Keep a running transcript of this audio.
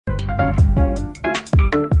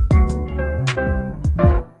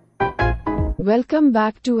Welcome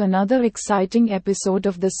back to another exciting episode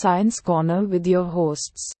of the Science Corner with your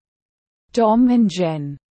hosts, Tom and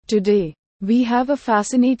Jen. Today, we have a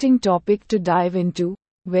fascinating topic to dive into: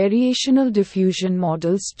 Variational Diffusion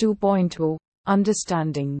Models 2.0,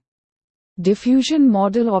 Understanding. Diffusion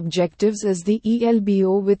Model Objectives is the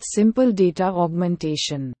ELBO with simple data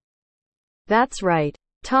augmentation. That's right,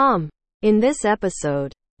 Tom. In this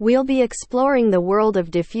episode, we'll be exploring the world of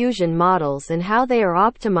diffusion models and how they are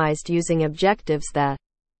optimized using objectives that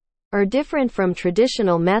are different from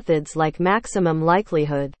traditional methods like maximum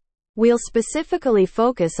likelihood. We'll specifically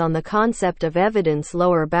focus on the concept of evidence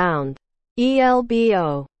lower bound,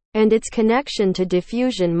 ELBO, and its connection to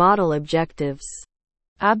diffusion model objectives.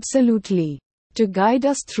 Absolutely. To guide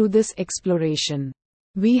us through this exploration,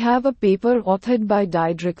 we have a paper authored by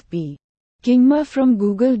Diedrich P. Kingma from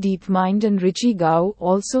Google DeepMind and Richie Gao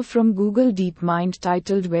also from Google DeepMind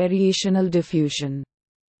titled Variational Diffusion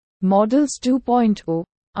Models 2.0,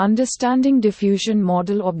 Understanding Diffusion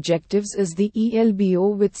Model Objectives is the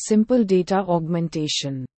ELBO with simple data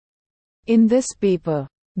augmentation. In this paper,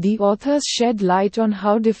 the authors shed light on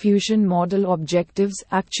how diffusion model objectives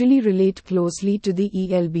actually relate closely to the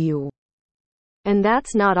ELBO. And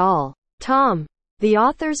that's not all, Tom. The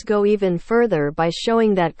authors go even further by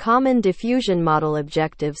showing that common diffusion model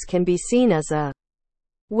objectives can be seen as a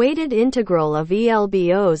weighted integral of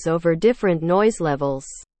ELBOs over different noise levels,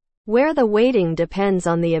 where the weighting depends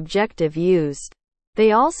on the objective used.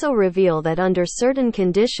 They also reveal that under certain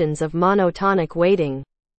conditions of monotonic weighting,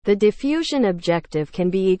 the diffusion objective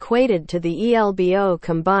can be equated to the ELBO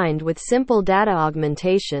combined with simple data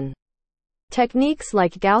augmentation techniques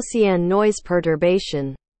like Gaussian noise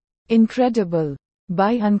perturbation. Incredible.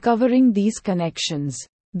 By uncovering these connections,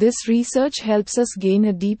 this research helps us gain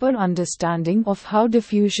a deeper understanding of how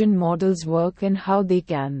diffusion models work and how they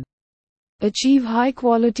can achieve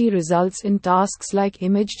high-quality results in tasks like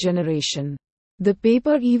image generation. The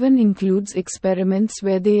paper even includes experiments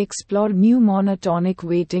where they explore new monotonic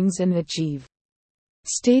weightings and achieve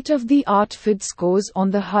state-of-the-art FID scores on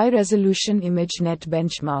the high-resolution ImageNet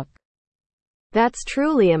benchmark. That's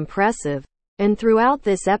truly impressive. And throughout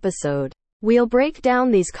this episode, we'll break down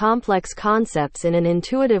these complex concepts in an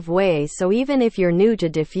intuitive way, so even if you're new to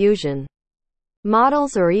diffusion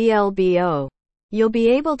models or ELBO, you'll be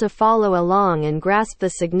able to follow along and grasp the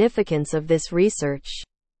significance of this research.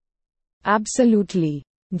 Absolutely,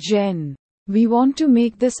 Jen. We want to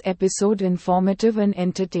make this episode informative and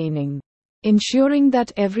entertaining, ensuring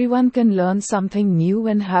that everyone can learn something new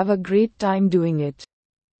and have a great time doing it.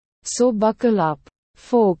 So buckle up,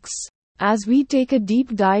 folks, as we take a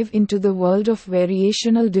deep dive into the world of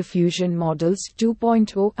Variational Diffusion Models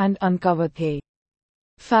 2.0 and uncover the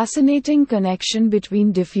fascinating connection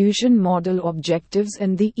between diffusion model objectives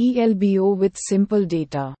and the ELBO with simple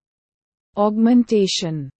data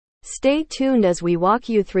augmentation. Stay tuned as we walk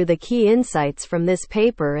you through the key insights from this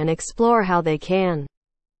paper and explore how they can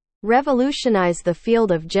revolutionize the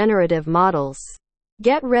field of generative models.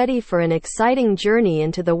 Get ready for an exciting journey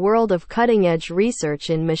into the world of cutting-edge research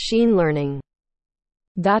in machine learning.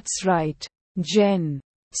 That's right, Jen.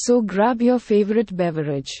 So grab your favorite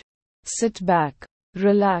beverage, sit back,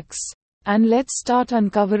 relax, and let's start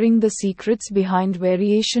uncovering the secrets behind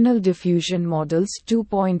Variational Diffusion Models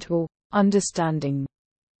 2.0, Understanding.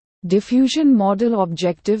 Diffusion Model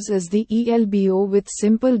Objectives is the ELBO with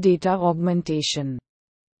simple data augmentation.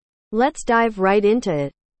 Let's dive right into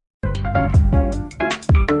it.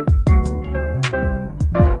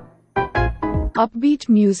 Upbeat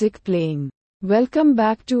music playing. Welcome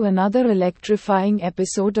back to another electrifying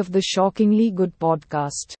episode of the Shockingly Good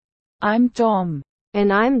podcast. I'm Tom.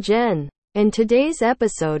 And I'm Jen. And today's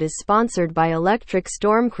episode is sponsored by electric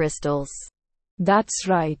storm crystals. That's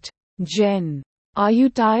right, Jen. Are you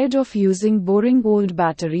tired of using boring old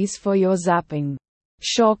batteries for your zapping,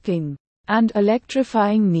 shocking, and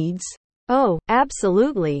electrifying needs? Oh,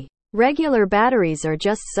 absolutely. Regular batteries are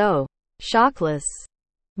just so shockless.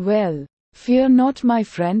 Well, fear not, my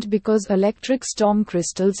friend, because electric storm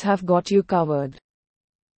crystals have got you covered.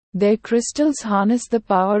 Their crystals harness the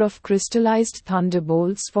power of crystallized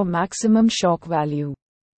thunderbolts for maximum shock value.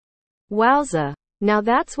 Wowza. Now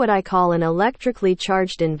that's what I call an electrically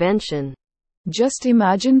charged invention. Just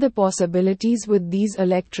imagine the possibilities with these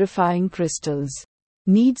electrifying crystals.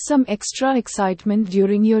 Need some extra excitement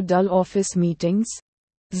during your dull office meetings?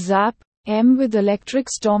 Zap M with electric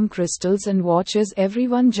storm crystals and watch as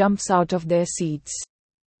everyone jumps out of their seats.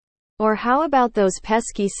 Or how about those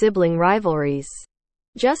pesky sibling rivalries?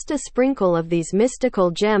 Just a sprinkle of these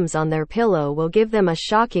mystical gems on their pillow will give them a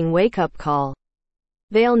shocking wake-up call.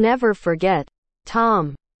 They'll never forget.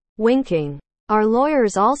 Tom. Winking. Our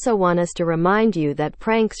lawyers also want us to remind you that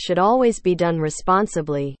pranks should always be done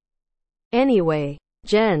responsibly. Anyway.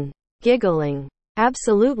 Jen. Giggling.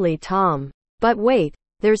 Absolutely, Tom. But wait,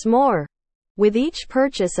 there's more. With each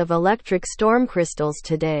purchase of electric storm crystals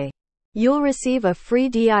today, you'll receive a free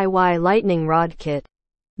DIY lightning rod kit.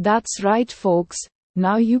 That's right, folks.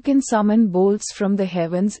 Now you can summon bolts from the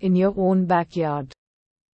heavens in your own backyard.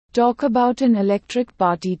 Talk about an electric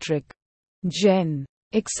party trick. Jen.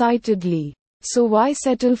 Excitedly. So why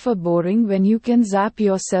settle for boring when you can zap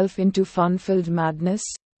yourself into fun-filled madness?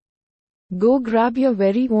 Go grab your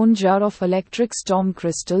very own jar of electric storm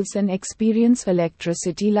crystals and experience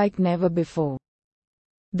electricity like never before.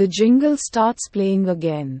 The jingle starts playing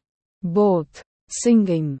again. Both.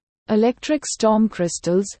 Singing. Electric storm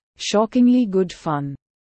crystals, shockingly good fun.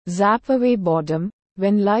 Zap away boredom,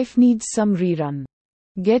 when life needs some rerun.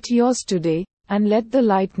 Get yours today, and let the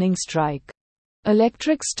lightning strike.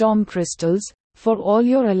 Electric storm crystals, for all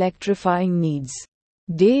your electrifying needs.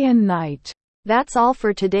 Day and night. That's all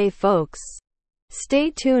for today, folks.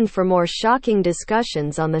 Stay tuned for more shocking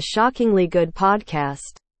discussions on the Shockingly Good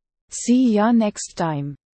podcast. See ya next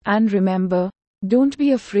time. And remember, don't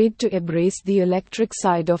be afraid to embrace the electric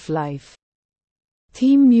side of life.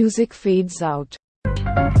 Theme music fades out.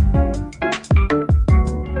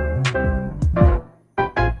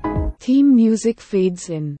 Theme music fades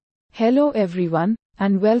in. Hello everyone,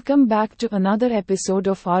 and welcome back to another episode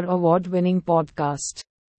of our award-winning podcast.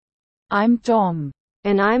 I'm Tom.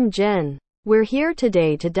 And I'm Jen. We're here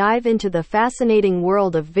today to dive into the fascinating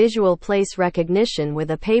world of visual place recognition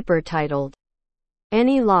with a paper titled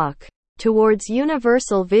Any Lock Towards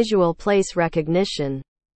Universal Visual Place Recognition.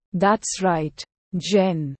 That's right,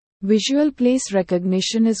 Jen. Visual place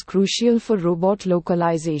recognition is crucial for robot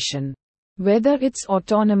localization. Whether it's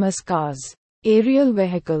autonomous cars, aerial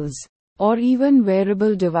vehicles, or even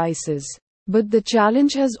wearable devices. But the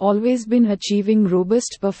challenge has always been achieving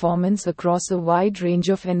robust performance across a wide range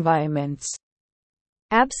of environments.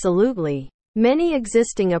 Absolutely. Many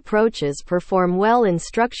existing approaches perform well in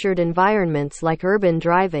structured environments like urban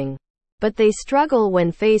driving, but they struggle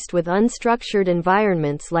when faced with unstructured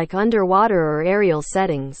environments like underwater or aerial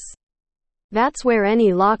settings. That's where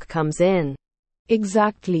Any Lock comes in.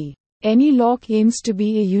 Exactly. Any Lock aims to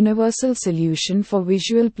be a universal solution for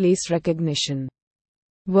visual place recognition.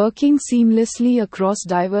 Working seamlessly across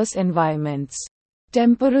diverse environments,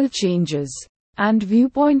 temporal changes, and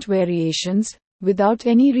viewpoint variations, without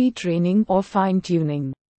any retraining or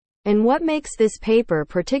fine-tuning. And what makes this paper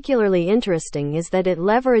particularly interesting is that it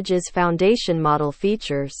leverages foundation model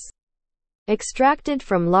features extracted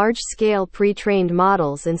from large-scale pre-trained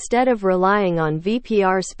models instead of relying on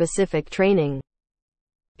VPR-specific training.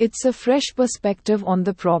 It's a fresh perspective on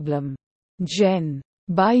the problem. Jen.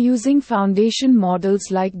 By using foundation models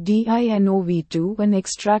like DINOV2 and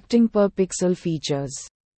extracting per pixel features,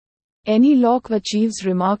 Any Lock achieves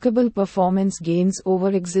remarkable performance gains over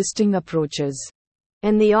existing approaches.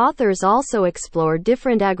 And the authors also explore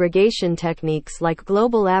different aggregation techniques like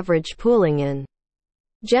global average pooling and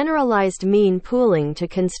generalized mean pooling to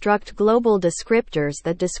construct global descriptors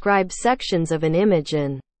that describe sections of an image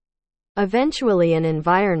and eventually an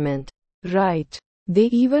environment. Right. They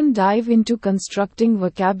even dive into constructing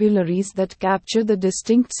vocabularies that capture the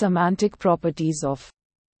distinct semantic properties of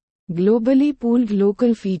globally pooled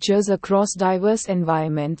local features across diverse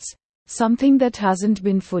environments, something that hasn't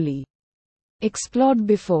been fully explored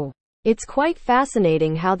before. It's quite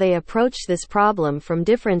fascinating how they approach this problem from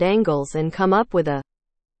different angles and come up with a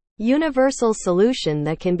universal solution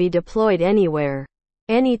that can be deployed anywhere,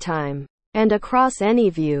 anytime, and across any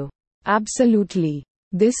view. Absolutely.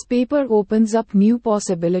 This paper opens up new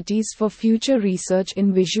possibilities for future research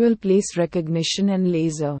in visual place recognition and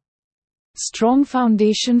laser. Strong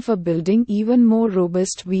foundation for building even more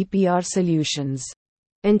robust VPR solutions.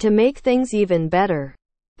 And to make things even better,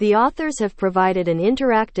 the authors have provided an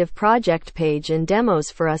interactive project page and demos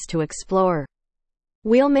for us to explore.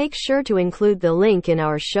 We'll make sure to include the link in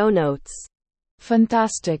our show notes.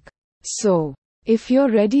 Fantastic. So, if you're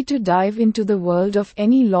ready to dive into the world of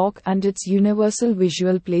Any Lock and its universal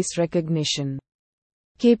visual place recognition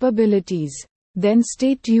capabilities, then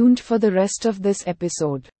stay tuned for the rest of this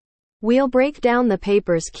episode. We'll break down the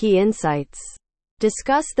paper's key insights,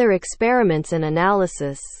 discuss their experiments and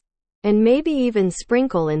analysis, and maybe even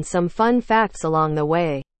sprinkle in some fun facts along the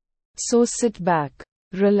way. So sit back,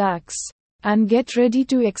 relax, and get ready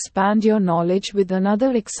to expand your knowledge with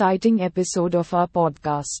another exciting episode of our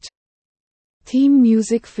podcast. Theme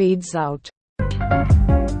music fades out.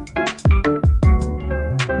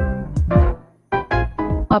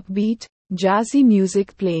 Upbeat, jazzy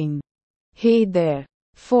music playing. Hey there,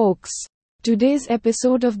 folks. Today's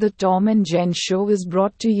episode of the Tom and Jen Show is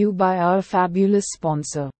brought to you by our fabulous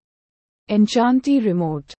sponsor, Enchanti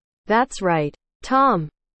Remote. That's right. Tom,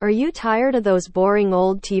 are you tired of those boring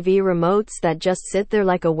old TV remotes that just sit there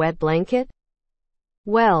like a wet blanket?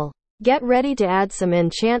 Well, get ready to add some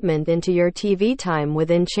enchantment into your TV time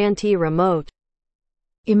with Enchanti Remote.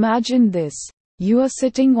 Imagine this. You are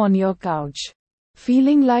sitting on your couch,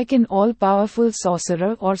 feeling like an all-powerful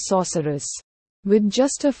sorcerer or sorceress. With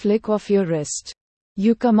just a flick of your wrist,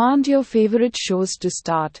 you command your favorite shows to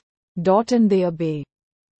start, and they obey.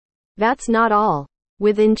 That's not all.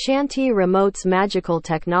 With Enchanti Remote's magical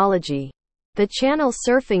technology, the channel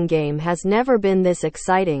surfing game has never been this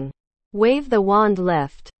exciting. Wave the wand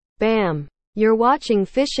left. Bam! You're watching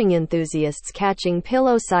fishing enthusiasts catching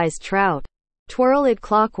pillow-sized trout. Twirl it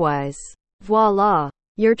clockwise. Voila!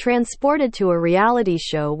 You're transported to a reality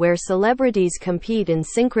show where celebrities compete in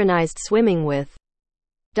synchronized swimming with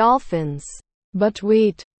dolphins. But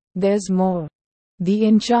wait, there's more. The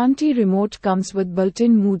Enchanti Remote comes with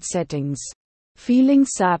built-in mood settings. Feeling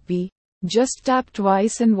sappy? Just tap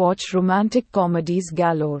twice and watch romantic comedies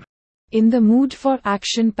galore. In the mood for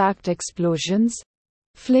action-packed explosions?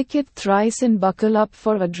 Flick it thrice and buckle up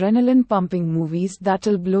for adrenaline-pumping movies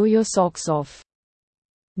that'll blow your socks off.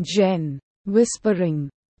 Jen. Whispering.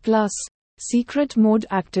 Plus, secret mode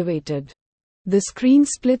activated. The screen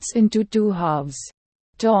splits into two halves.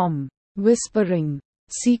 Tom. Whispering.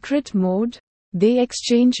 Secret mode? They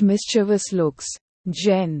exchange mischievous looks.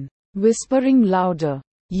 Jen. Whispering louder.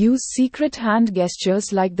 Use secret hand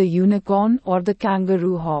gestures like the unicorn or the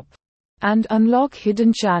kangaroo hop. And unlock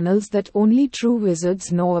hidden channels that only true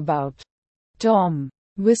wizards know about. Tom.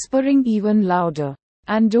 Whispering even louder.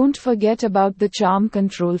 And don't forget about the charm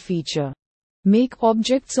control feature. Make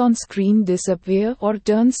objects on screen disappear or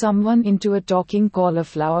turn someone into a talking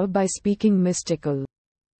cauliflower by speaking mystical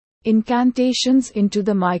incantations into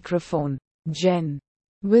the microphone. Jen.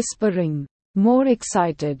 Whispering. More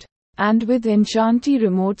excited. And with Enchanti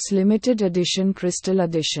Remote's limited edition Crystal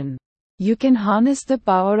Edition, you can harness the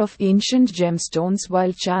power of ancient gemstones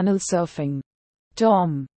while channel surfing.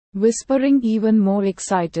 Tom. Whispering even more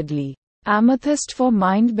excitedly. Amethyst for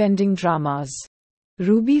mind-bending dramas.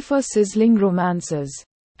 Ruby for sizzling romances.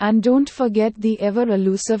 And don't forget the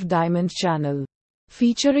ever-elusive Diamond Channel,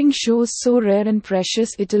 featuring shows so rare and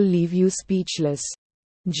precious it'll leave you speechless.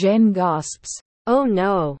 Jen gasps. Oh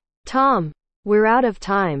no, Tom, we're out of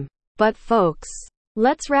time. But folks,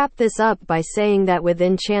 let's wrap this up by saying that with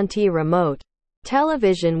Enchanti Remote,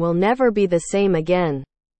 television will never be the same again.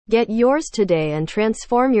 Get yours today and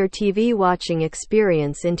transform your TV watching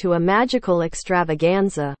experience into a magical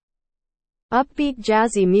extravaganza. Upbeat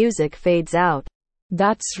jazzy music fades out.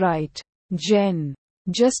 That's right, Jen.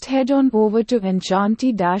 Just head on over to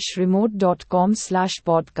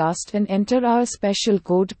enchanti-remote.com/podcast and enter our special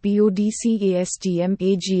code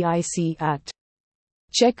PODCASTMAGIC at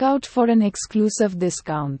checkout for an exclusive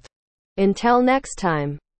discount. Until next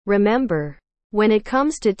time, remember, when it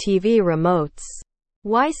comes to TV remotes,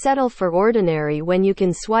 why settle for ordinary when you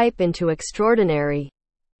can swipe into extraordinary?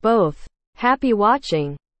 Both. Happy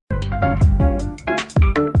watching.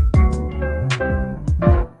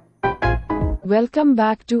 Welcome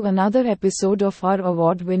back to another episode of our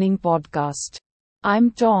award-winning podcast.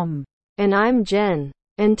 I'm Tom. And I'm Jen.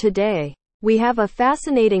 And today, we have a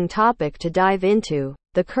fascinating topic to dive into,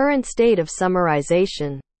 the current state of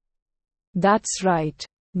summarization. That's right,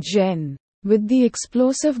 Jen. With the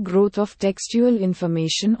explosive growth of textual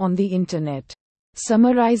information on the internet,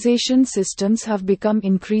 summarization systems have become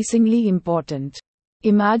increasingly important.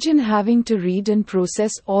 Imagine having to read and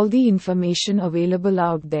process all the information available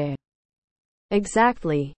out there.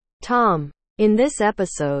 Exactly, Tom. In this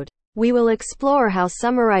episode, we will explore how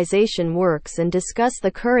summarization works and discuss the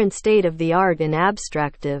current state of the art in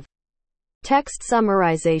abstractive text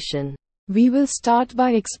summarization. We will start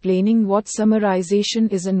by explaining what summarization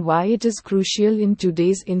is and why it is crucial in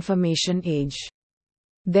today's information age.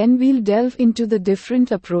 Then we'll delve into the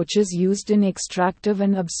different approaches used in extractive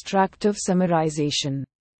and abstractive summarization.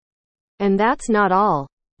 And that's not all.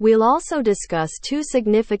 We'll also discuss two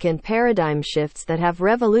significant paradigm shifts that have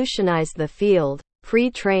revolutionized the field: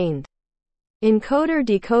 pre-trained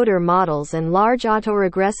encoder-decoder models and large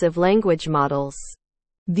autoregressive language models.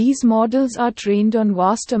 These models are trained on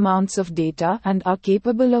vast amounts of data and are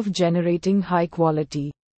capable of generating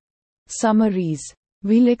high-quality summaries.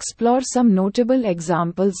 We'll explore some notable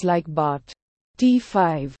examples like BART,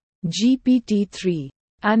 T5, GPT-3,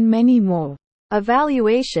 and many more.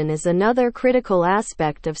 Evaluation is another critical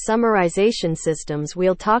aspect of summarization systems.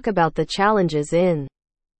 We'll talk about the challenges in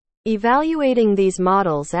Evaluating these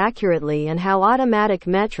models accurately and how automatic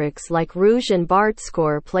metrics like Rouge and BART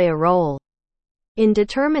score play a role in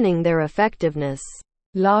determining their effectiveness.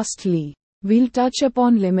 Lastly, we'll touch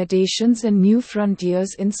upon limitations and new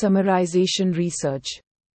frontiers in summarization research.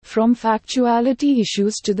 From factuality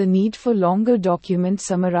issues to the need for longer document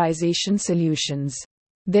summarization solutions,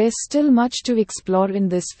 there's still much to explore in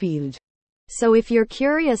this field. So if you're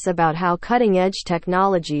curious about how cutting-edge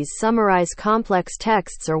technologies summarize complex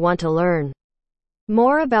texts or want to learn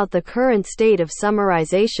more about the current state of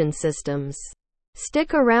summarization systems,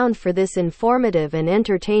 stick around for this informative and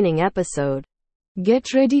entertaining episode.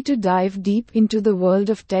 Get ready to dive deep into the world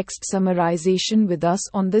of text summarization with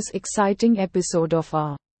us on this exciting episode of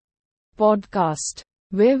our podcast,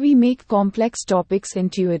 where we make complex topics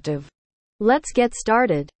intuitive. Let's get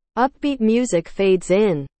started. Upbeat music fades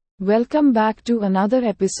in. Welcome back to another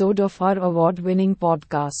episode of our award-winning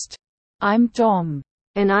podcast. I'm Tom.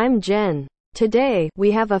 And I'm Jen. Today,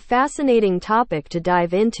 we have a fascinating topic to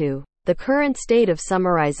dive into: the current state of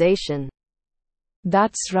summarization.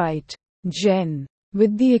 That's right, Jen.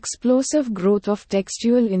 With the explosive growth of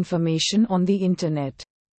textual information on the internet,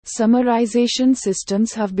 summarization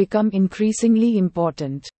systems have become increasingly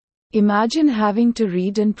important. Imagine having to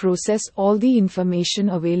read and process all the information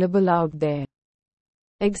available out there.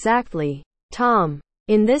 Exactly, Tom.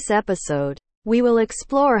 In this episode, we will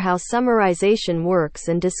explore how summarization works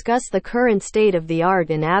and discuss the current state of the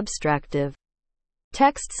art in abstractive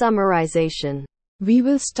text summarization. We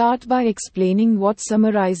will start by explaining what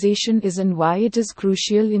summarization is and why it is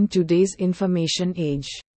crucial in today's information age.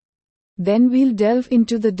 Then we'll delve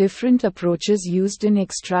into the different approaches used in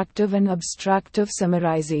extractive and abstractive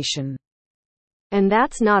summarization. And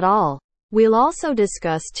that's not all. We'll also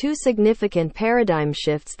discuss two significant paradigm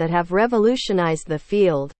shifts that have revolutionized the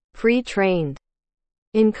field: pre-trained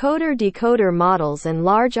encoder-decoder models and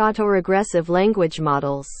large autoregressive language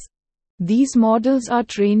models. These models are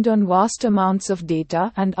trained on vast amounts of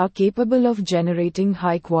data and are capable of generating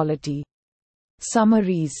high-quality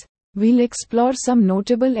summaries. We'll explore some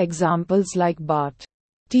notable examples like BART,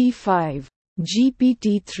 T5,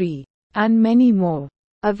 GPT-3, and many more.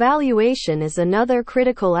 Evaluation is another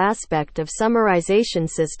critical aspect of summarization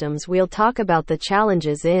systems. We'll talk about the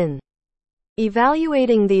challenges in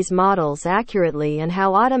evaluating these models accurately and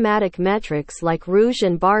how automatic metrics like Rouge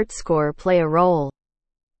and BART score play a role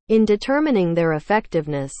in determining their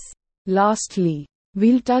effectiveness. Lastly,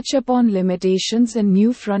 we'll touch upon limitations and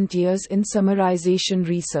new frontiers in summarization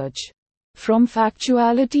research. From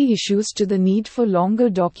factuality issues to the need for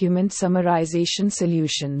longer document summarization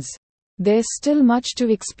solutions, there's still much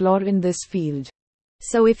to explore in this field.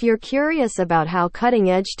 So if you're curious about how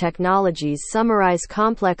cutting-edge technologies summarize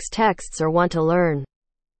complex texts or want to learn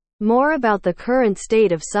more about the current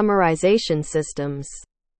state of summarization systems,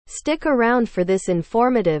 stick around for this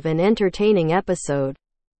informative and entertaining episode.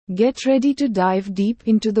 Get ready to dive deep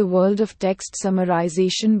into the world of text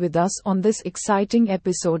summarization with us on this exciting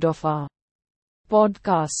episode of our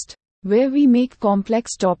podcast, where we make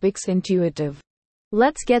complex topics intuitive.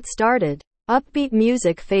 Let's get started. Upbeat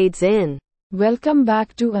music fades in. Welcome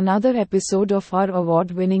back to another episode of our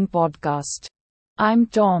award-winning podcast. I'm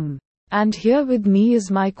Tom, and here with me is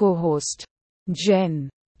my co-host, Jen.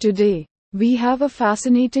 Today, we have a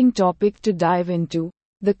fascinating topic to dive into: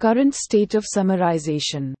 the current state of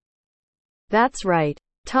summarization. That's right,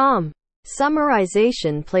 Tom.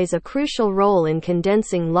 Summarization plays a crucial role in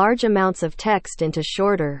condensing large amounts of text into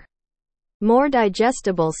shorter, more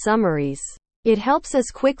digestible summaries. It helps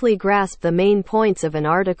us quickly grasp the main points of an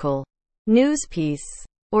article, news piece,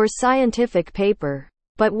 or scientific paper.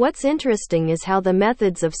 But what's interesting is how the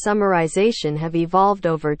methods of summarization have evolved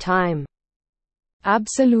over time.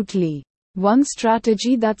 Absolutely. One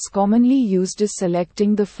strategy that's commonly used is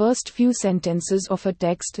selecting the first few sentences of a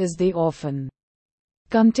text, as they often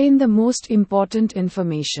contain the most important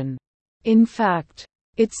information. In fact,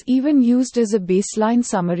 it's even used as a baseline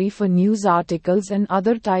summary for news articles and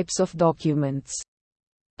other types of documents.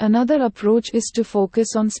 Another approach is to focus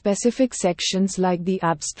on specific sections like the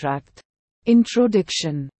abstract,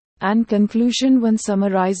 introduction, and conclusion when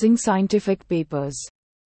summarizing scientific papers.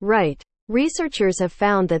 Right. Researchers have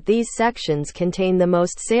found that these sections contain the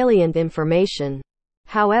most salient information.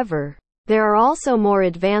 However, there are also more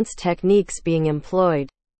advanced techniques being employed.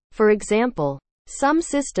 For example, some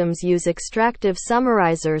systems use extractive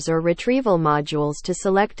summarizers or retrieval modules to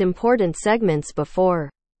select important segments before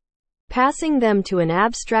passing them to an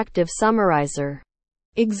abstractive summarizer.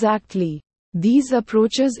 Exactly. These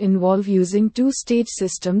approaches involve using two-stage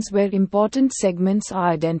systems where important segments are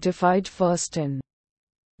identified first and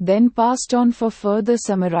then passed on for further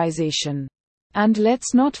summarization. And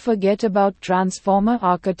let's not forget about transformer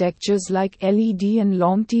architectures like LED and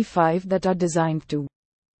long T5 that are designed to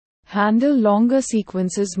handle longer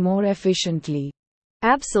sequences more efficiently.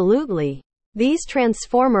 Absolutely. These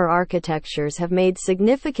transformer architectures have made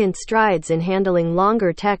significant strides in handling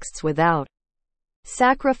longer texts without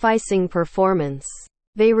sacrificing performance.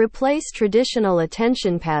 They replace traditional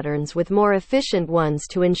attention patterns with more efficient ones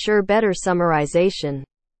to ensure better summarization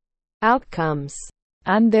outcomes.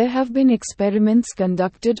 And there have been experiments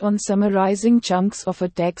conducted on summarizing chunks of a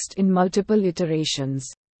text in multiple iterations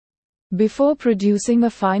before producing a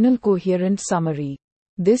final coherent summary.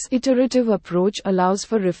 This iterative approach allows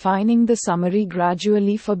for refining the summary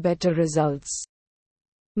gradually for better results.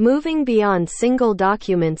 Moving beyond single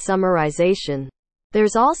document summarization,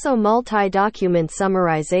 there's also multi-document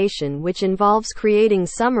summarization, which involves creating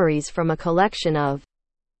summaries from a collection of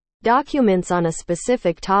documents on a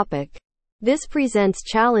specific topic. This presents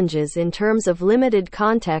challenges in terms of limited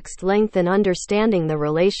context length and understanding the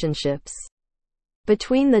relationships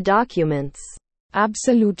between the documents.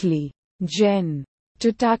 Absolutely, Jen.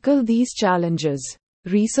 To tackle these challenges,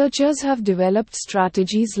 researchers have developed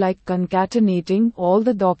strategies like concatenating all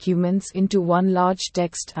the documents into one large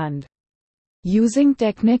text and using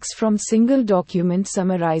techniques from single document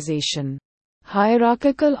summarization.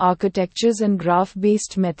 Hierarchical architectures and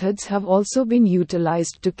graph-based methods have also been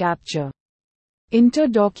utilized to capture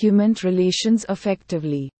inter-document relations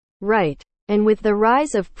effectively. Right. And with the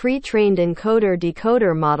rise of pre-trained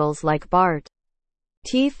encoder-decoder models like BART,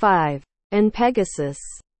 T5, and Pegasus,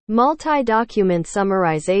 multi-document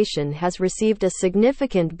summarization has received a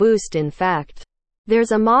significant boost. In fact,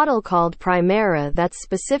 there's a model called Primera that's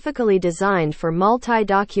specifically designed for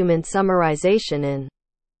multi-document summarization and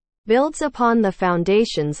builds upon the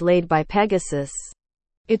foundations laid by Pegasus.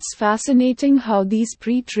 It's fascinating how these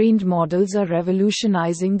pre-trained models are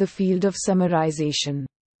revolutionizing the field of summarization.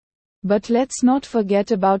 But let's not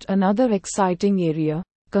forget about another exciting area,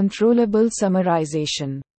 controllable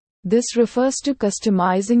summarization. This refers to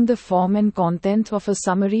customizing the form and content of a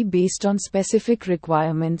summary based on specific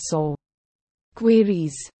requirements or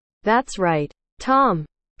queries. That's right, Tom.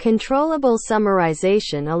 Controllable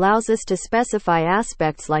summarization allows us to specify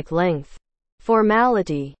aspects like length,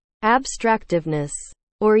 formality, abstractiveness,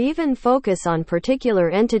 or even focus on particular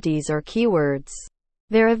entities or keywords.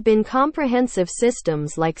 There have been comprehensive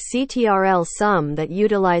systems like CTRL Sum that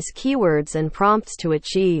utilize keywords and prompts to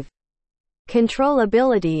achieve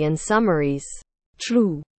controllability in summaries.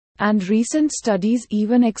 True. And recent studies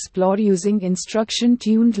even explore using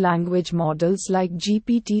instruction-tuned language models like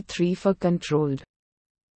GPT-3 for controlled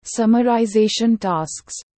summarization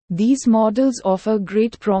tasks. These models offer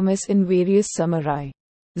great promise in various summarization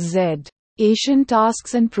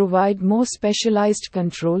tasks and provide more specialized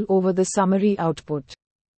control over the summary output.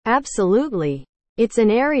 Absolutely. It's an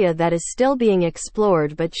area that is still being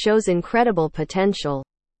explored but shows incredible potential.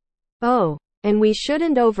 Oh, and we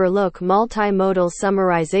shouldn't overlook multimodal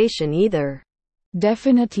summarization either.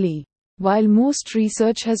 Definitely. While most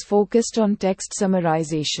research has focused on text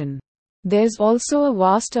summarization, there's also a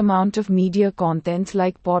vast amount of media content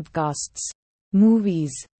like podcasts,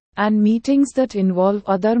 movies, and meetings that involve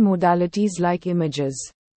other modalities like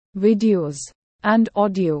images, videos, and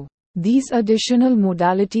audio. These additional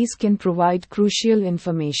modalities can provide crucial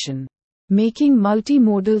information, making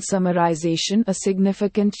multimodal summarization a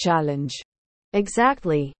significant challenge.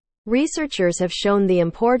 Exactly. Researchers have shown the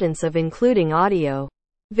importance of including audio,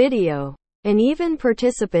 video, and even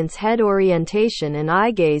participants' head orientation and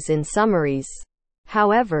eye gaze in summaries.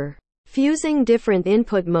 However, fusing different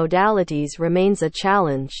input modalities remains a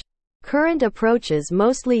challenge. Current approaches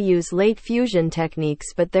mostly use late fusion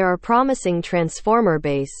techniques, but there are promising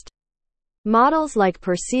transformer-based models like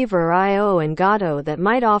Perceiver.io and Gato that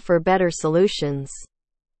might offer better solutions.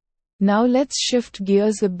 Now let's shift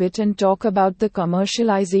gears a bit and talk about the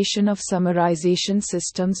commercialization of summarization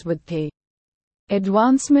systems with the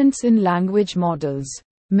advancements in language models.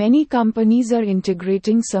 Many companies are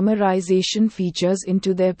integrating summarization features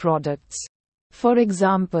into their products. For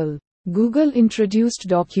example, Google introduced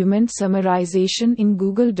document summarization in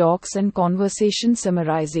Google Docs and conversation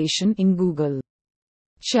summarization in Google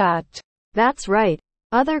Chat. That's right.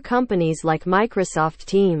 Other companies like Microsoft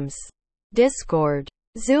Teams, Discord,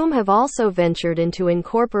 Zoom have also ventured into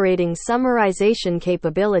incorporating summarization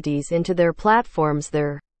capabilities into their platforms.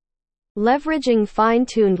 They're leveraging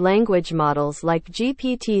fine-tuned language models like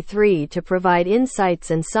GPT-3 to provide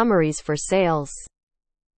insights and summaries for sales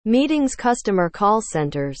meetings, customer call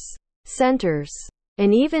centers,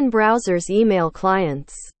 and even browsers' email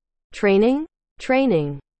clients. Training,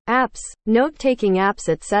 apps, note-taking apps,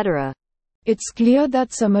 etc. It's clear that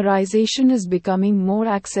summarization is becoming more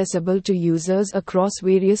accessible to users across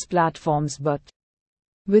various platforms, but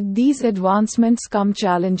with these advancements come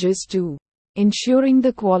challenges too. Ensuring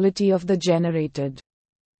the quality of the generated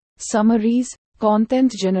summaries,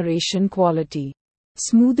 content generation quality,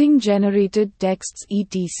 smoothing generated texts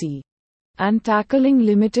etc., and tackling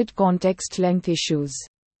limited context length issues.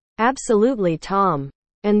 Absolutely, Tom.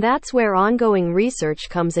 And that's where ongoing research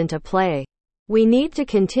comes into play. We need to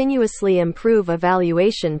continuously improve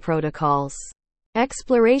evaluation protocols.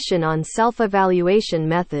 Exploration on self-evaluation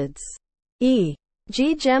methods.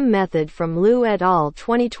 E.g. GEM method from Liu et al.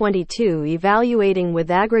 2022, evaluating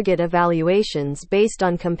with aggregate evaluations based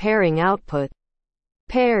on comparing output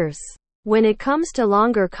pairs. When it comes to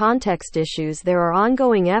longer context issues, there are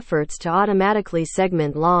ongoing efforts to automatically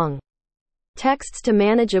segment long texts to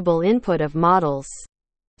manageable input of models.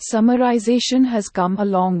 Summarization has come a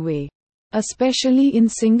long way, especially in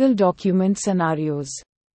single document scenarios.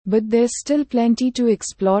 But there's still plenty to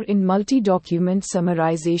explore in multi-document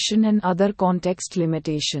summarization and other context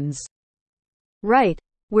limitations. Right.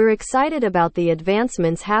 We're excited about the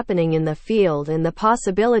advancements happening in the field and the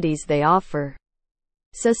possibilities they offer.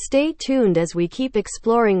 So stay tuned as we keep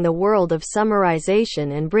exploring the world of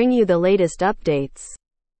summarization and bring you the latest updates.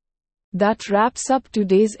 That wraps up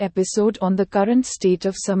today's episode on the current state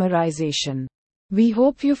of summarization. We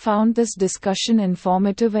hope you found this discussion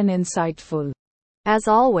informative and insightful. As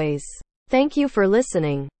always, thank you for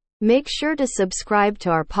listening. Make sure to subscribe to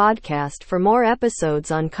our podcast for more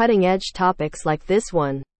episodes on cutting-edge topics like this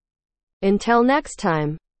one. Until next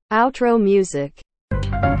time, outro music.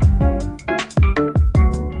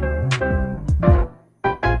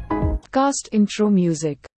 Podcast intro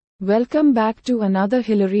music. Welcome back to another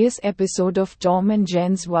hilarious episode of Tom and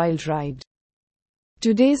Jen's Wild Ride.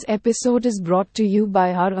 Today's episode is brought to you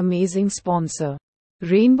by our amazing sponsor,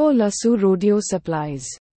 Rainbow Lasso Rodeo Supplies.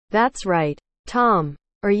 That's right, Tom.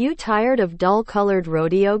 Are you tired of dull-colored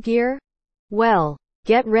rodeo gear? Well,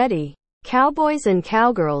 get ready, cowboys and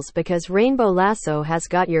cowgirls, because Rainbow Lasso has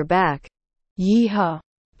got your back. Yeehaw!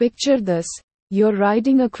 Picture this. You're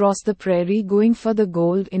riding across the prairie going for the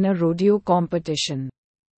gold in a rodeo competition.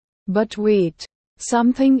 But wait,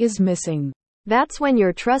 something is missing. That's when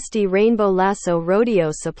your trusty Rainbow Lasso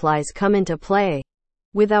rodeo supplies come into play.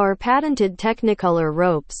 With our patented Technicolor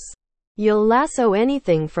ropes, you'll lasso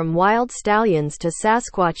anything from wild stallions to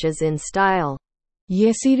Sasquatches in style.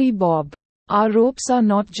 Yesiri Bob. Our ropes are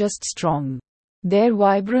not just strong. They're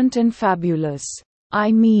vibrant and fabulous.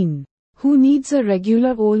 I mean, who needs a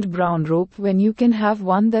regular old brown rope when you can have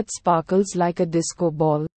one that sparkles like a disco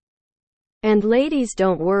ball? And ladies,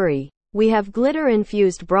 don't worry. We have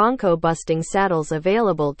glitter-infused bronco-busting saddles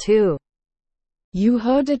available too. You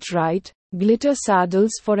heard it right, glitter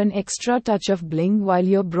saddles for an extra touch of bling while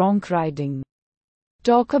you're bronc riding.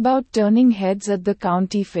 Talk about turning heads at the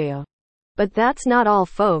county fair. But that's not all,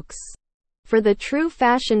 folks. For the true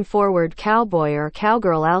fashion-forward cowboy or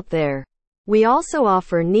cowgirl out there, we also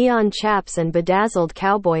offer neon chaps and bedazzled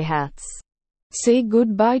cowboy hats. Say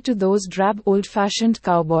goodbye to those drab old-fashioned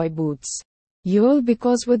cowboy boots. You'll,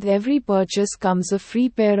 because with every purchase comes a free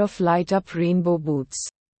pair of light-up rainbow boots.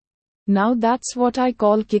 Now that's what I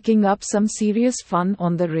call kicking up some serious fun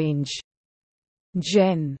on the range.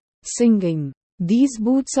 Jen. Singing. These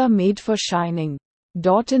boots are made for shining.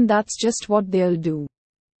 And that's just what they'll do.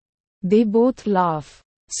 They both laugh.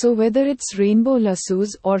 So whether it's rainbow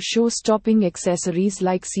lassos or show-stopping accessories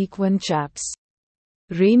like sequin chaps,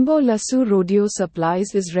 Rainbow Lasso Rodeo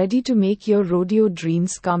Supplies is ready to make your rodeo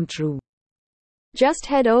dreams come true. Just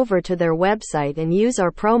head over to their website and use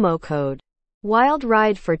our promo code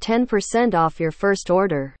WILDRIDE for 10% off your first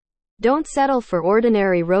order. Don't settle for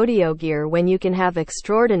ordinary rodeo gear when you can have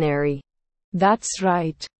extraordinary. That's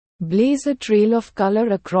right. Blaze a trail of color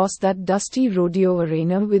across that dusty rodeo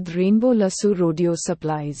arena with Rainbow Lasso Rodeo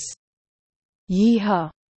Supplies. Yeehaw!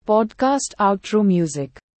 Podcast outro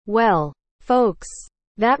music. Well, folks,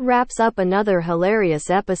 that wraps up another hilarious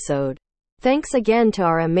episode. Thanks again to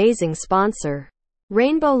our amazing sponsor,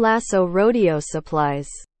 Rainbow Lasso Rodeo Supplies.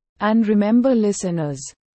 And remember, listeners,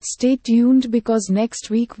 stay tuned because next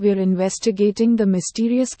week we're investigating the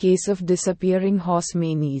mysterious case of disappearing horse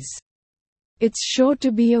manies. It's sure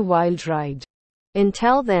to be a wild ride.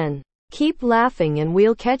 Until then, keep laughing and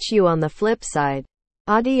we'll catch you on the flip side.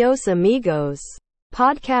 Adios, amigos.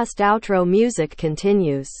 Podcast outro music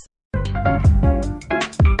continues.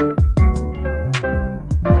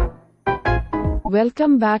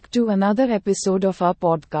 Welcome back to another episode of our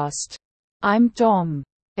podcast. I'm Tom.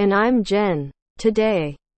 And I'm Jen.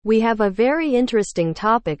 Today, we have a very interesting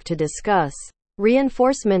topic to discuss: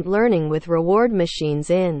 reinforcement learning with reward machines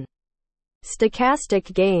in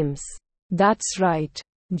Stochastic games. That's right,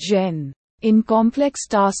 Jen. In complex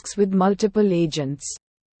tasks with multiple agents,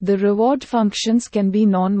 the reward functions can be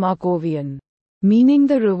non-Markovian, meaning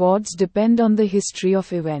the rewards depend on the history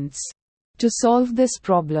of events. To solve this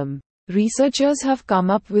problem, researchers have come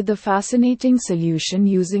up with a fascinating solution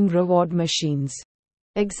using reward machines.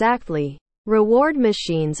 Exactly. Reward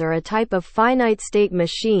machines are a type of finite state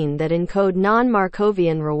machine that encode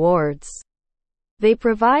non-Markovian rewards. They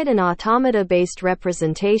provide an automata-based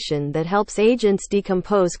representation that helps agents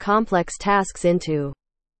decompose complex tasks into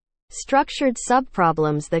structured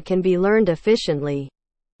subproblems that can be learned efficiently.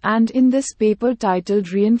 And in this paper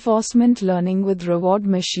titled Reinforcement Learning with Reward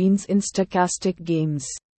Machines in Stochastic Games,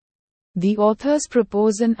 the authors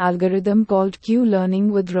propose an algorithm called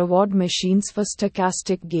Q-learning with reward machines for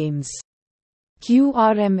stochastic games.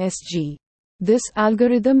 QRMSG. This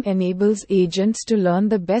algorithm enables agents to learn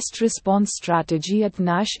the best response strategy at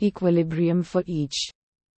Nash equilibrium for each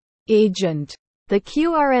agent. The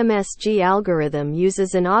QRMSG algorithm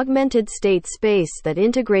uses an augmented state space that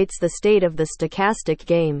integrates the state of the stochastic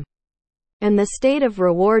game and the state of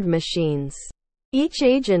reward machines. Each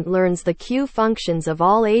agent learns the Q functions of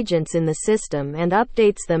all agents in the system and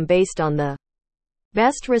updates them based on the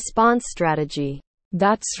best response strategy.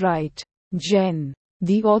 That's right, Jen.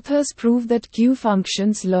 The authors prove that Q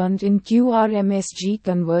functions learned in QRMSG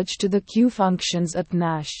converge to the Q functions at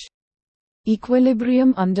Nash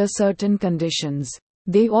equilibrium under certain conditions.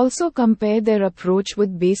 They also compare their approach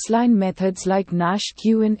with baseline methods like Nash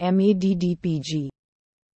Q and MADDPG,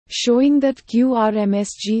 showing that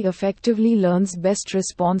QRMSG effectively learns best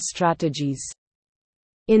response strategies.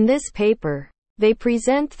 In this paper, they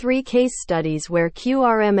present 3 case studies where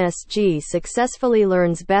QRMSG successfully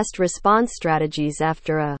learns best response strategies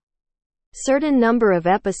after a certain number of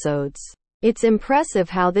episodes. It's impressive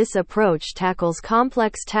how this approach tackles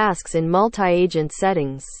complex tasks in multi-agent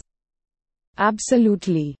settings.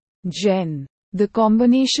 Absolutely, Jen. The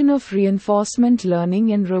combination of reinforcement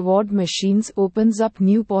learning and reward machines opens up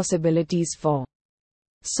new possibilities for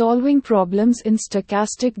solving problems in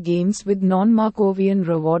stochastic games with non-Markovian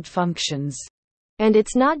reward functions. And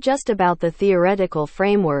it's not just about the theoretical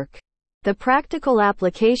framework. The practical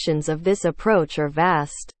applications of this approach are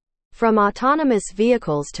vast. From autonomous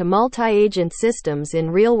vehicles to multi-agent systems in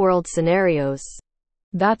real-world scenarios.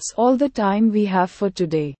 That's all the time we have for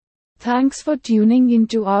today. Thanks for tuning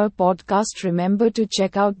into our podcast. Remember to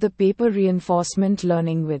check out the paper Reinforcement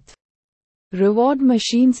Learning with Reward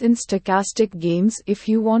Machines in Stochastic Games if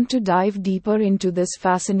you want to dive deeper into this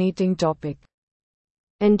fascinating topic.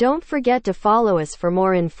 And don't forget to follow us for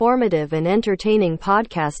more informative and entertaining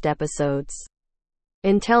podcast episodes.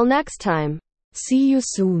 Until next time. See you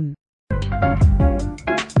soon.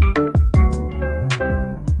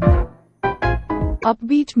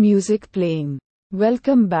 Upbeat music playing.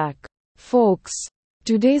 Welcome back, folks.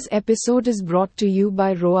 Today's episode is brought to you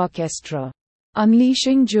by Orchestra.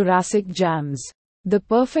 Unleashing Jurassic Jams. The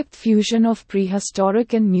perfect fusion of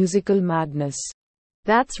prehistoric and musical madness.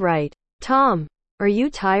 That's right, Tom. Are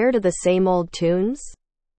you tired of the same old tunes?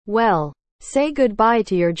 Well, say goodbye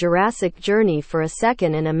to your Jurassic journey for a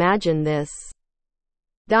second and imagine this.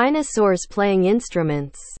 Dinosaurs playing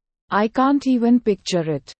instruments. I can't even picture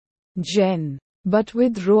it, Jen. But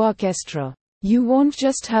with Orchestra, you won't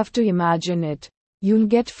just have to imagine it. You'll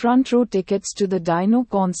get front row tickets to the Dino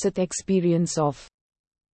concert experience of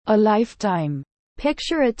a lifetime.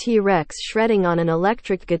 Picture a T-Rex shredding on an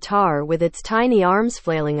electric guitar with its tiny arms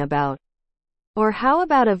flailing about. Or how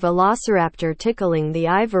about a velociraptor tickling the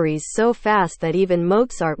ivories so fast that even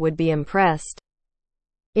Mozart would be impressed?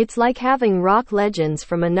 It's like having rock legends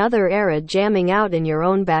from another era jamming out in your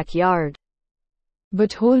own backyard.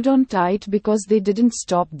 But hold on tight because they didn't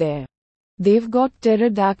stop there. They've got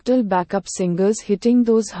pterodactyl backup singers hitting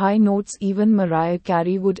those high notes even Mariah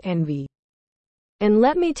Carey would envy. And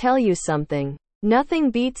let me tell you something. Nothing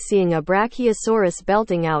beats seeing a brachiosaurus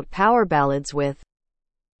belting out power ballads with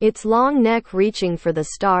its long neck reaching for the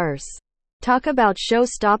stars. Talk about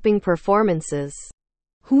show-stopping performances.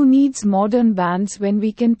 Who needs modern bands when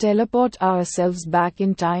we can teleport ourselves back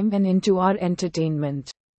in time and into our entertainment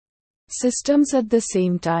systems at the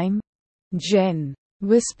same time? Jen.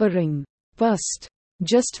 Whispering. Pust.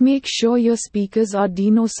 Just make sure your speakers are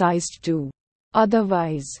dino-sized too.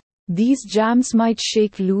 Otherwise, these jams might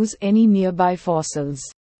shake loose any nearby fossils.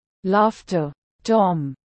 Laughter.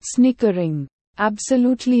 Tom. Snickering.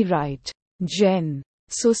 Absolutely right, Jen.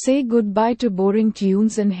 So say goodbye to boring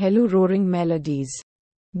tunes and hello roaring melodies.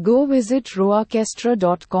 Go visit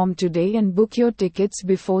roorchestra.com today and book your tickets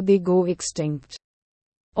before they go extinct.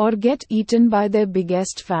 Or get eaten by their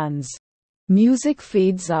biggest fans. Music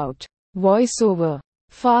fades out. Voiceover.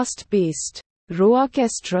 Fast-paced. Raw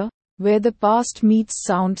orchestra, where the past meets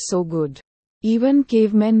sound so good. Even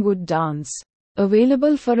cavemen would dance.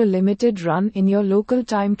 Available for a limited run in your local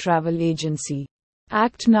time travel agency.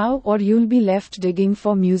 Act now or you'll be left digging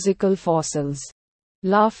for musical fossils.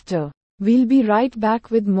 Laughter. We'll be right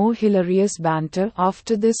back with more hilarious banter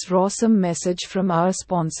after this awesome message from our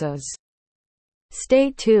sponsors.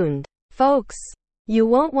 Stay tuned, folks. You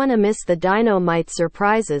won't want to miss the dynamite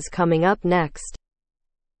surprises coming up next.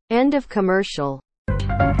 End of commercial.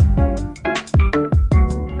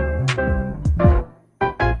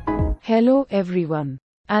 Hello everyone,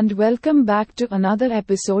 and welcome back to another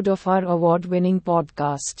episode of our award-winning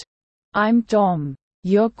podcast. I'm Tom,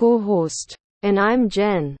 your co-host. And I'm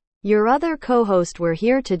Jen, your other co-host. We're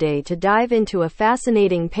here today to dive into a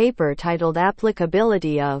fascinating paper titled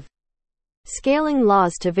Applicability of Scaling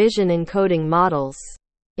Laws to Vision Encoding Models.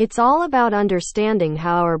 It's all about understanding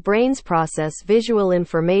how our brains process visual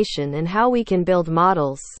information and how we can build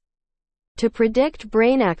models to predict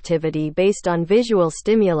brain activity based on visual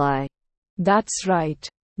stimuli. That's right,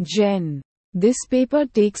 Jen. This paper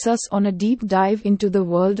takes us on a deep dive into the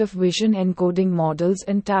world of vision encoding models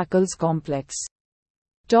and tackles complex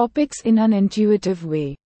topics in an intuitive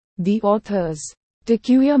way. The authors,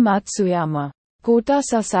 Takuya Matsuyama, Kota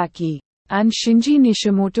Sasaki, and Shinji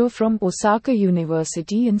Nishimoto from Osaka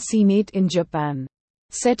University in CNET in Japan,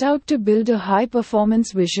 set out to build a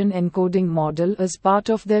high-performance vision encoding model as part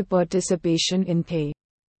of their participation in the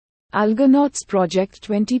Algonauts Project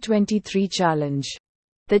 2023 Challenge.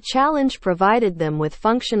 The challenge provided them with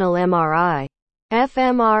functional MRI,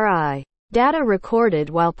 fMRI, data recorded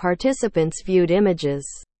while participants viewed images,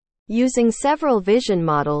 using several vision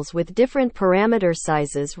models with different parameter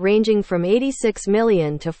sizes ranging from 86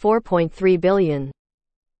 million to 4.3 billion.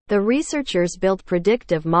 The researchers built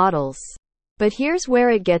predictive models. But here's where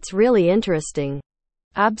it gets really interesting.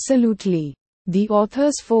 Absolutely. The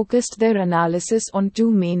authors focused their analysis on two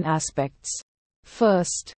main aspects.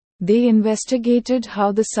 First, they investigated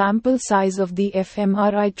how the sample size of the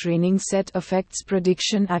fMRI training set affects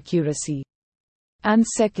prediction accuracy. And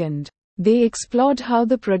second, they explored how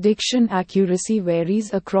the prediction accuracy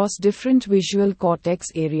varies across different visual cortex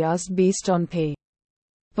areas based on the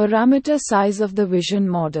parameter size of the vision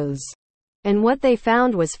models. And what they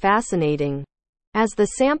found was fascinating. As the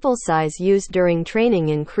sample size used during training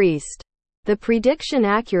increased, the prediction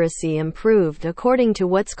accuracy improved according to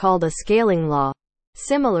what's called a scaling law.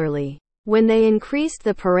 Similarly, when they increased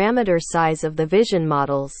the parameter size of the vision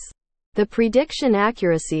models, the prediction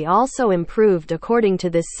accuracy also improved according to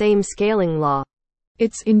this same scaling law.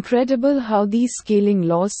 It's incredible how these scaling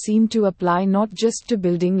laws seem to apply not just to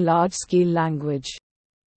building large-scale language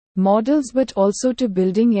models but also to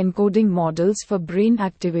building encoding models for brain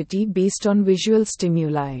activity based on visual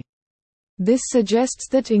stimuli. This suggests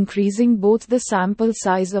that increasing both the sample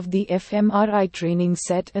size of the fMRI training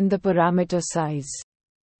set and the parameter size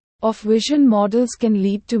of vision models can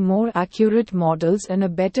lead to more accurate models and a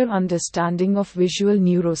better understanding of visual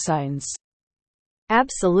neuroscience.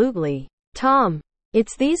 Absolutely, Tom.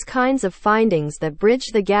 It's these kinds of findings that bridge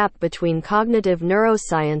the gap between cognitive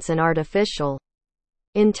neuroscience and artificial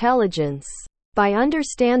intelligence. By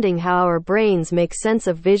understanding how our brains make sense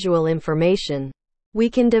of visual information, we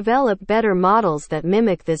can develop better models that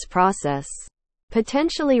mimic this process,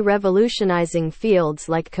 potentially revolutionizing fields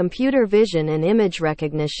like computer vision and image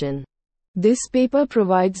recognition. This paper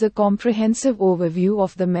provides a comprehensive overview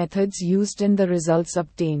of the methods used and the results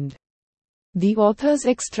obtained. The authors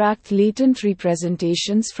extract latent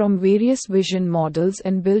representations from various vision models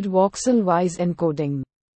and build voxel-wise encoding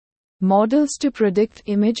models to predict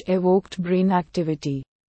image-evoked brain activity.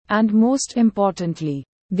 And most importantly,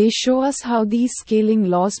 they show us how these scaling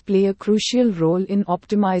laws play a crucial role in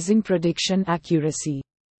optimizing prediction accuracy.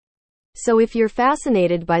 So if you're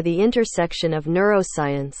fascinated by the intersection of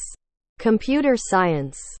neuroscience, computer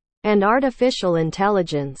science, and artificial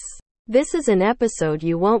intelligence, this is an episode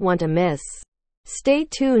you won't want to miss. Stay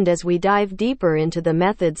tuned as we dive deeper into the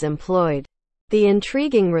methods employed, the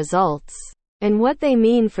intriguing results, and what they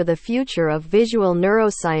mean for the future of visual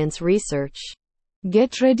neuroscience research.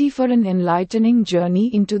 Get ready for an enlightening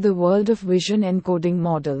journey into the world of vision encoding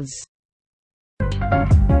models.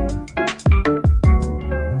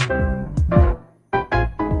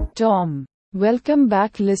 Tom. Welcome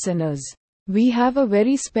back, listeners. We have a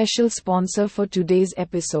very special sponsor for today's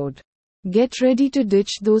episode. Get ready to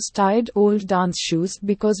ditch those tired old dance shoes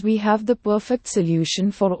because we have the perfect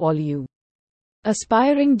solution for all you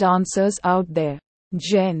aspiring dancers out there.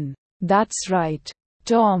 Jen. That's right,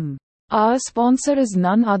 Tom. Our sponsor is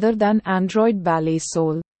none other than Android Ballet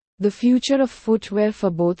Soul, the future of footwear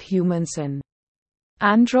for both humans and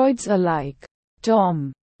androids alike.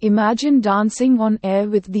 Tom, imagine dancing on air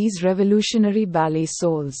with these revolutionary ballet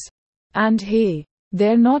soles. And hey,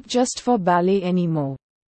 they're not just for ballet anymore.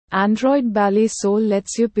 Android ballet sole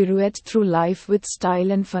lets you pirouette through life with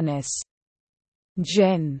style and finesse.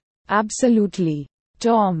 Jen, absolutely.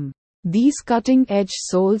 Tom, these cutting-edge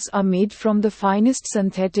soles are made from the finest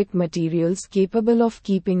synthetic materials capable of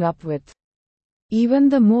keeping up with even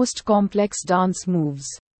the most complex dance moves.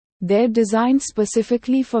 They're designed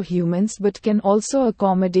specifically for humans but can also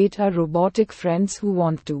accommodate our robotic friends who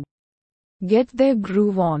want to get their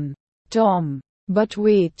groove on. Tom, but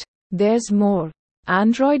wait, there's more.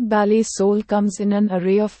 Android ballet sole comes in an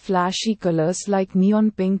array of flashy colors like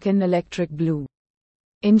neon pink and electric blue,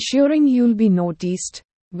 ensuring you'll be noticed,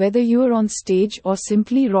 whether you're on stage or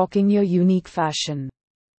simply rocking your unique fashion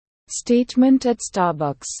statement at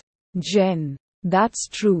Starbucks. Jen, that's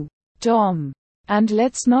true. Tom, and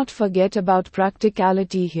let's not forget about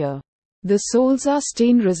practicality here. The soles are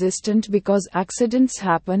stain resistant because accidents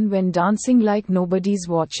happen when dancing like nobody's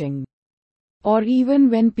watching. Or even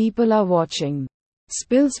when people are watching.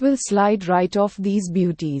 Spills will slide right off these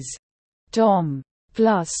beauties. Tom.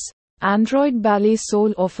 Plus, Android ballet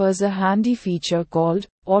sole offers a handy feature called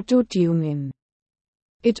auto-tune-in.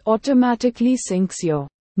 It automatically syncs your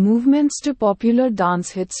movements to popular dance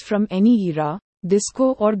hits from any era,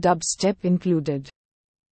 disco or dubstep included.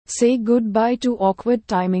 Say goodbye to awkward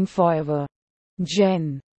timing forever.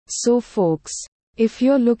 Jen. So folks, if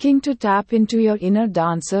you're looking to tap into your inner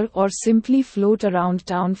dancer or simply float around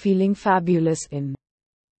town feeling fabulous in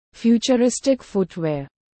futuristic footwear,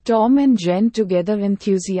 Tom and Jen together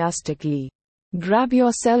enthusiastically. Grab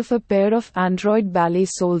yourself a pair of Android ballet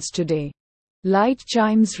soles today. Light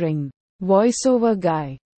chimes ring. Voiceover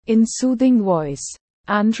guy. In soothing voice.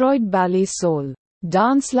 Android ballet sole.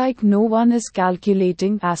 Dance like no one is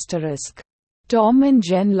calculating asterisk. Tom and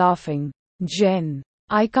Jen laughing. Jen.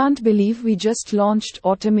 I can't believe we just launched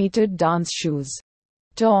automated dance shoes.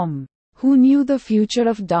 Tom. Who knew the future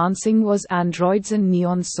of dancing was androids and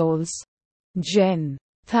neon soles? Jen.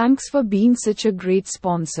 Thanks for being such a great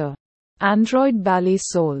sponsor. Android ballet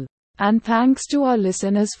sole. And thanks to our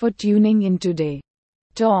listeners for tuning in today.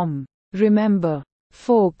 Tom. Remember,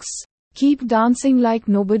 folks, keep dancing like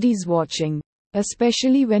nobody's watching,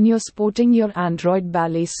 especially when you're sporting your Android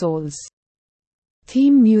ballet soles.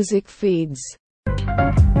 Theme music fades.